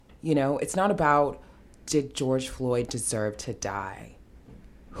It's not about, did George Floyd deserve to die?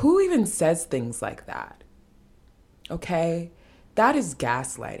 Who even says things like that? Okay? That is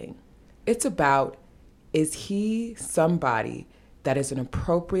gaslighting. It's about, is he somebody that is an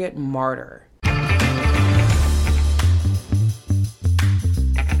appropriate martyr?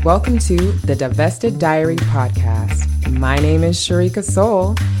 Welcome to the Divested Diary podcast. My name is Sharika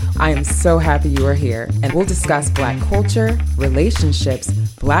Soul. I am so happy you are here, and we'll discuss Black culture, relationships,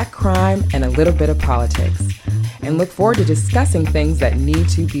 Black crime, and a little bit of politics. And look forward to discussing things that need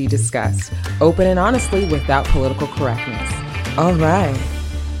to be discussed, open and honestly without political correctness. All right,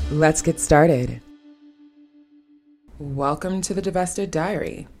 let's get started. Welcome to the Divested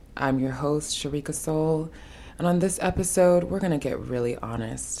Diary. I'm your host, Sharika Soul. And on this episode, we're going to get really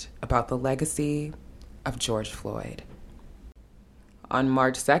honest about the legacy of George Floyd. On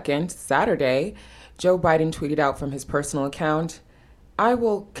March 2nd, Saturday, Joe Biden tweeted out from his personal account, "I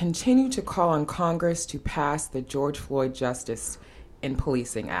will continue to call on Congress to pass the George Floyd Justice in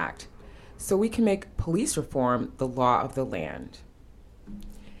Policing Act so we can make police reform the law of the land."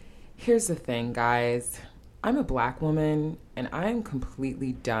 Here's the thing, guys. I'm a Black woman, and I'm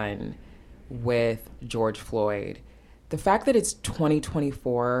completely done with George Floyd. The fact that it's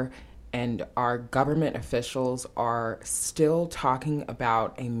 2024 and our government officials are still talking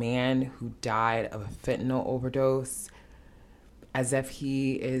about a man who died of a fentanyl overdose as if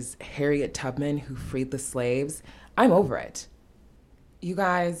he is Harriet Tubman who freed the slaves, I'm over it. You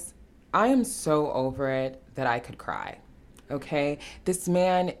guys, I am so over it that I could cry, okay? This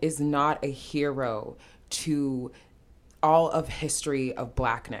man is not a hero to all of history of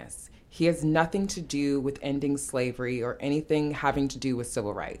Blackness. He has nothing to do with ending slavery or anything having to do with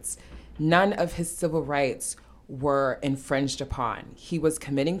civil rights. None of his civil rights were infringed upon. He was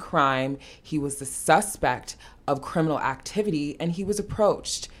committing crime. He was the suspect of criminal activity, and he was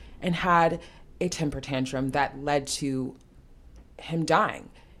approached and had a temper tantrum that led to him dying.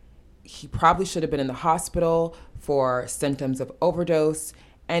 He probably should have been in the hospital for symptoms of overdose,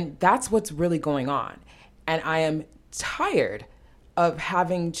 and that's what's really going on. And I am tired of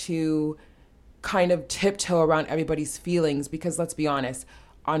having to kind of tiptoe around everybody's feelings because, let's be honest,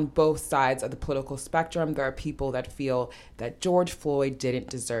 on both sides of the political spectrum, there are people that feel that George Floyd didn't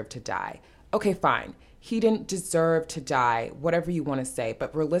deserve to die. Okay, fine. He didn't deserve to die, whatever you want to say.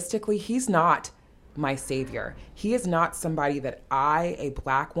 But realistically, he's not my savior. He is not somebody that I, a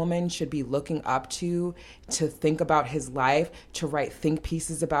Black woman, should be looking up to think about his life, to write think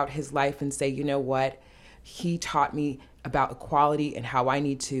pieces about his life and say, you know what? He taught me about equality and how I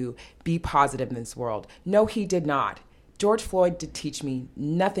need to be positive in this world. No, he did not. George Floyd did teach me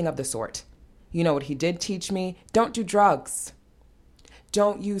nothing of the sort. You know what he did teach me? Don't do drugs.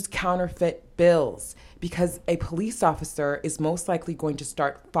 Don't use counterfeit bills, because a police officer is most likely going to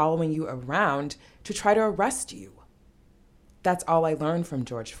start following you around to try to arrest you. That's all I learned from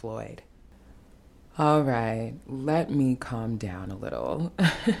George Floyd. All right, let me calm down a little.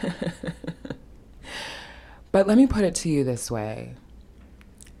 But let me put it to you this way.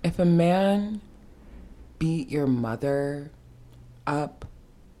 If a man beat your mother up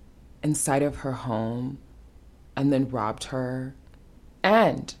inside of her home and then robbed her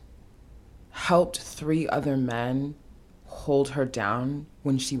and helped 3 other men hold her down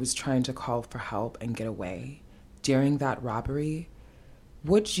when she was trying to call for help and get away during that robbery,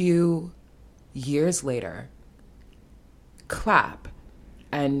 would you, years later, clap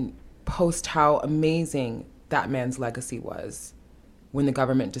and post how amazing that man's legacy was when the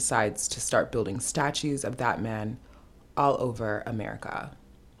government decides to start building statues of that man all over America?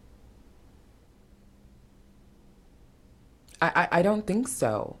 I don't think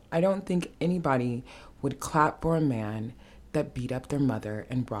so. I don't think anybody would clap for a man that beat up their mother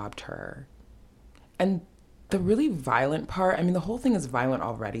and robbed her. And the really violent part, I mean, the whole thing is violent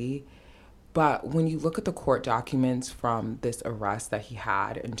already, but when you look at the court documents from this arrest that he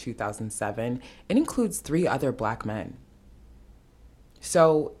had in 2007, it includes 3 other Black men.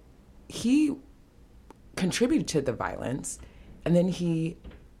 So he contributed to the violence, and then he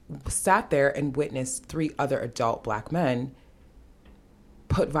sat there and witnessed 3 other adult Black men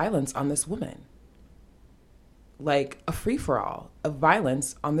put violence on this woman. Like a free-for-all of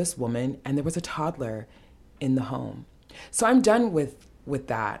violence on this woman, and there was a toddler in the home. So I'm done with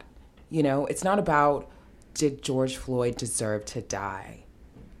that. You know, it's not about, did George Floyd deserve to die?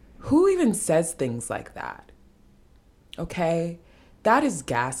 Who even says things like that? Okay? That is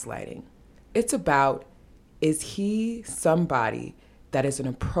gaslighting. It's about, is he somebody that is an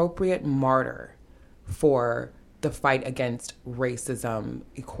appropriate martyr for the fight against racism,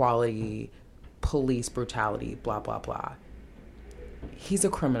 equality, police brutality, blah, blah, blah. He's a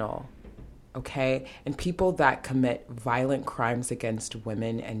criminal, okay? And people that commit violent crimes against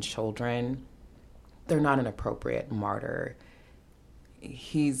women and children, they're not an appropriate martyr.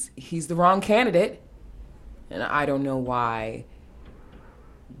 He's the wrong candidate, and I don't know why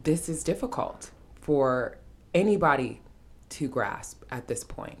this is difficult for anybody to grasp at this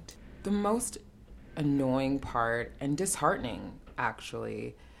point. The most annoying part, and disheartening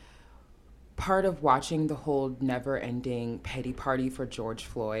actually, part of watching the whole never-ending pity party for George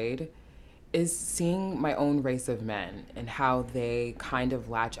Floyd is seeing my own race of men and how they kind of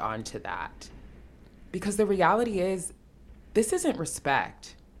latch on to that. Because the reality is, this isn't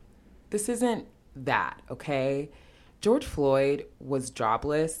respect. This isn't that, okay? George Floyd was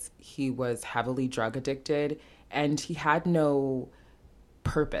jobless, he was heavily drug addicted, and he had no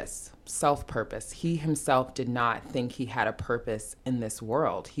purpose, self-purpose. He himself did not think he had a purpose in this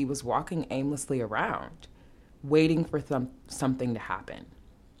world. He was walking aimlessly around, waiting for something to happen,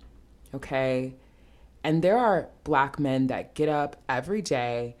 okay? And there are Black men that get up every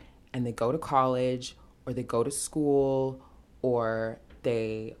day and they go to college or they go to school or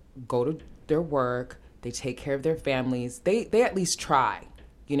they go to their work, they take care of their families. They at least try,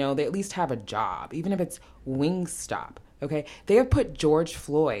 they at least have a job, even if it's Wingstop, okay? They have put George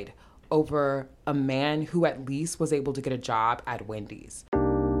Floyd over a man who at least was able to get a job at Wendy's.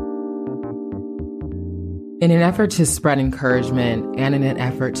 In an effort to spread encouragement and in an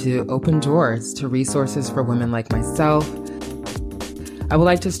effort to open doors to resources for women like myself, I would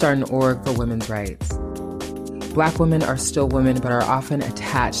like to start an org for women's rights. Black women are still women, but are often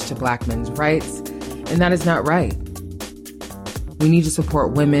attached to Black men's rights, and that is not right. We need to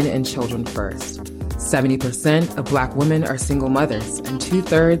support women and children first. 70% of Black women are single mothers, and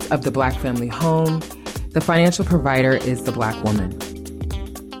 2/3 of the Black family home, the financial provider is the Black woman.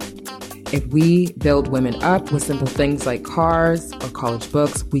 If we build women up with simple things like cars or college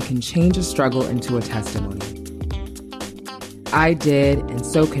books, we can change a struggle into a testimony. I did, and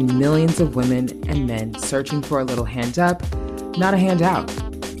so can millions of women and men searching for a little hand up, not a handout.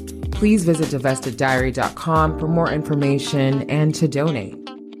 Please visit divesteddiary.com for more information and to donate.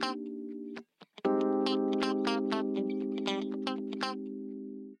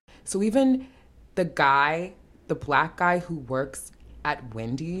 So even the Black guy who works at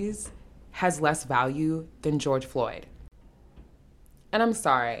Wendy's has less value than George Floyd. And I'm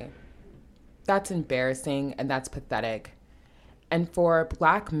sorry. That's embarrassing and that's pathetic. And for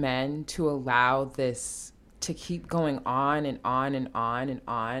Black men to allow this to keep going on and on and on and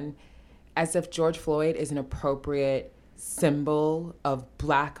on, as if George Floyd is an appropriate symbol of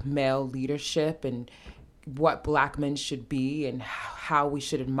Black male leadership and what Black men should be and how we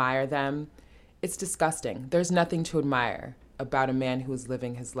should admire them, it's disgusting. There's nothing to admire about a man who is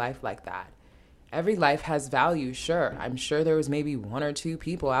living his life like that. Every life has value, sure. I'm sure there was maybe one or two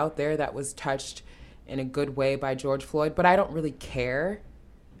people out there that was touched in a good way by George Floyd, but I don't really care,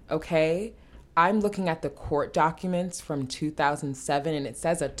 okay? I'm looking at the court documents from 2007, and it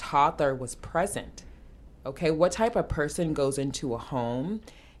says a toddler was present, okay? What type of person goes into a home,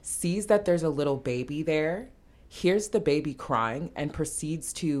 sees that there's a little baby there, hears the baby crying, and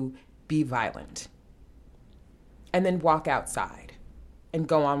proceeds to be violent, and then walk outside and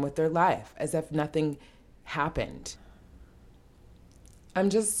go on with their life as if nothing happened? I'm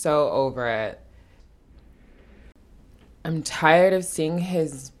just so over it. I'm tired of seeing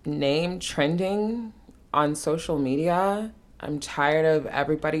his name trending on social media. I'm tired of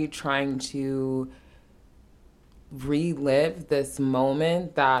everybody trying to relive this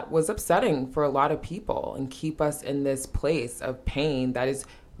moment that was upsetting for a lot of people and keep us in this place of pain that is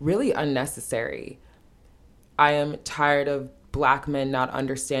really unnecessary. I am tired of Black men not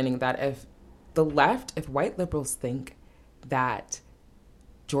understanding that if white liberals think that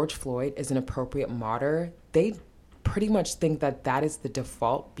George Floyd is an appropriate martyr, they pretty much think that that is the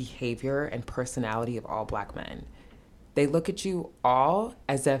default behavior and personality of all Black men. They look at you all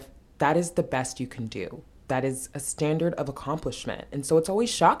as if that is the best you can do. That is a standard of accomplishment. And so it's always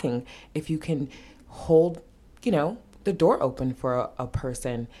shocking if you can hold, the door open for a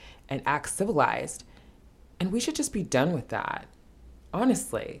person and act civilized. And we should just be done with that,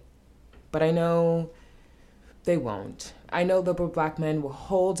 honestly. But I know they won't. I know liberal Black men will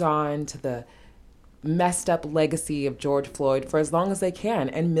hold on to the messed up legacy of George Floyd for as long as they can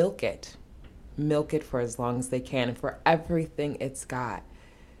and milk it for as long as they can and for everything it's got.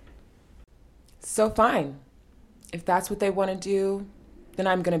 So fine, if that's what they want to do, then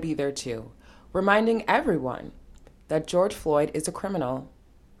I'm going to be there too, reminding everyone that George Floyd is a criminal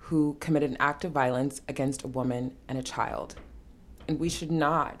who committed an act of violence against a woman and a child. And we should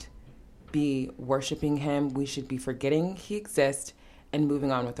not be worshiping him. We should be forgetting he exists and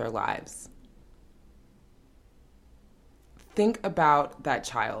moving on with their lives. Think about that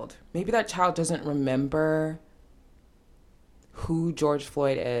child. Maybe that child doesn't remember who George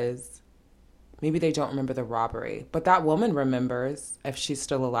Floyd is. Maybe they don't remember the robbery. But that woman remembers, if she's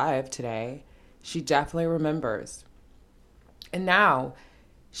still alive today. She definitely remembers. And now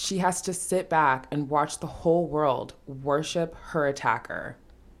she has to sit back and watch the whole world worship her attacker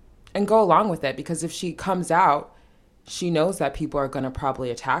and go along with it, because if she comes out, she knows that people are going to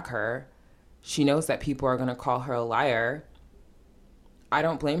probably attack her. She knows that people are going to call her a liar. I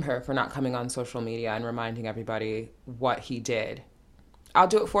don't blame her for not coming on social media and reminding everybody what he did. I'll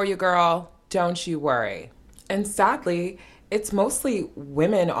do it for you, girl. Don't you worry. And sadly, it's mostly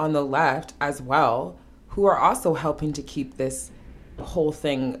women on the left as well who are also helping to keep this whole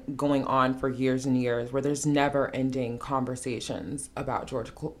thing going on for years and years, where there's never ending conversations about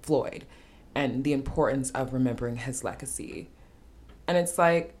George Floyd and the importance of remembering his legacy. And it's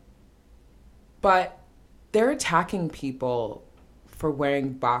like, but they're attacking people for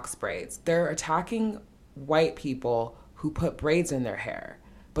wearing box braids. They're attacking white people who put braids in their hair,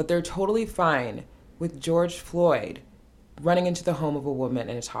 but they're totally fine with George Floyd running into the home of a woman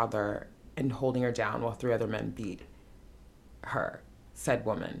and a toddler and holding her down while 3 other men beat her, said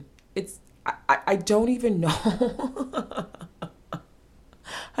woman. I don't even know.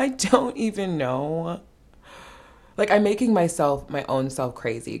 I don't even know. Like, I'm making my own self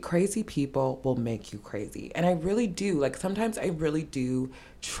crazy. Crazy people will make you crazy. And I really do. Like, sometimes I really do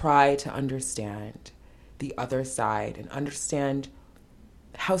try to understand the other side and understand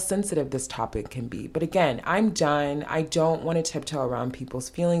how sensitive this topic can be. But again, I'm done. I don't want to tiptoe around people's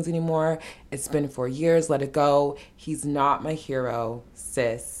feelings anymore. It's been 4 years. Let it go. He's not my hero,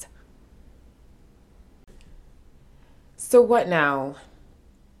 sis. So what now?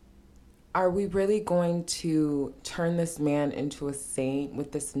 Are we really going to turn this man into a saint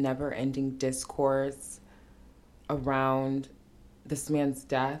with this never-ending discourse around this man's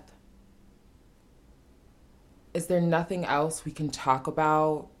death? Is there nothing else we can talk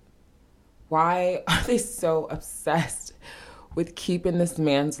about? Why are they so obsessed with keeping this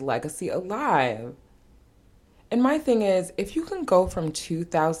man's legacy alive? And my thing is, if you can go from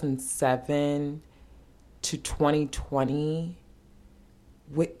 2007 to 2020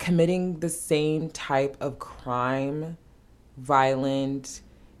 with committing the same type of crime, violent,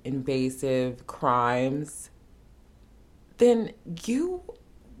 invasive crimes, then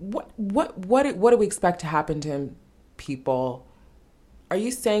what do we expect to happen to him, people? Are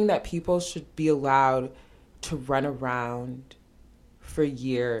you saying that people should be allowed to run around for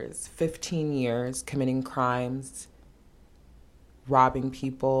years, 15 years, committing crimes, robbing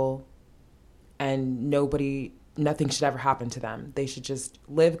people, and nothing should ever happen to them? They should just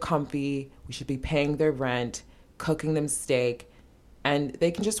live comfy. We should be paying their rent, cooking them steak, and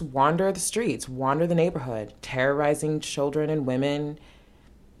they can just wander the streets, wander the neighborhood, terrorizing children and women,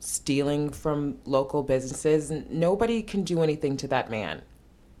 stealing from local businesses, and nobody can do anything to that man.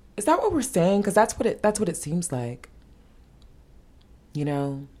 Is that what we're saying? Because that's what it seems like. You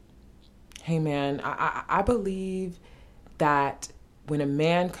know, hey man, I believe that when a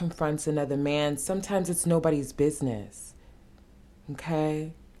man confronts another man, sometimes it's nobody's business.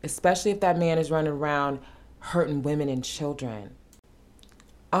 Okay? Especially if that man is running around hurting women and children.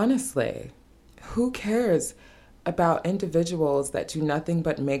 Honestly, who cares about individuals that do nothing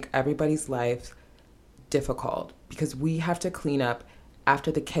but make everybody's life difficult? Because we have to clean up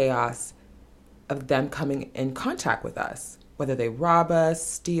after the chaos of them coming in contact with us, whether they rob us,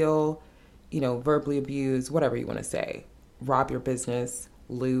 steal, verbally abuse, whatever you want to say, rob your business,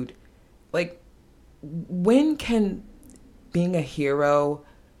 loot. Like, when can being a hero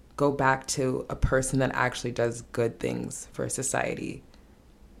go back to a person that actually does good things for society?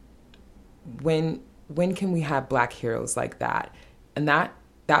 When can we have Black heroes like that? And that,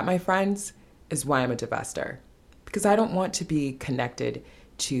 my friends, is why I'm a divester. Because I don't want to be connected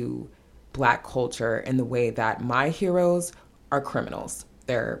to Black culture in the way that my heroes are criminals.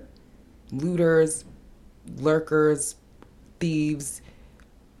 They're looters, lurkers, thieves,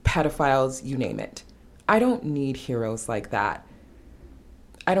 pedophiles, you name it. I don't need heroes like that.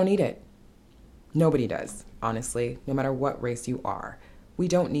 I don't need it. Nobody does, honestly, no matter what race you are. We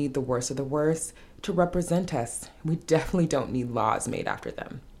don't need the worst of the worst to represent us. We definitely don't need laws made after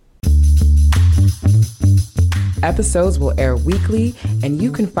them. Episodes will air weekly, and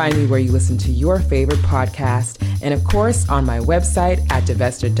you can find me where you listen to your favorite podcast, and of course on my website at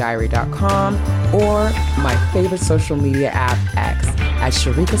divesteddiary.com or my favorite social media app, X, at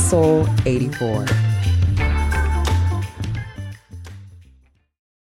SharikaSoul84.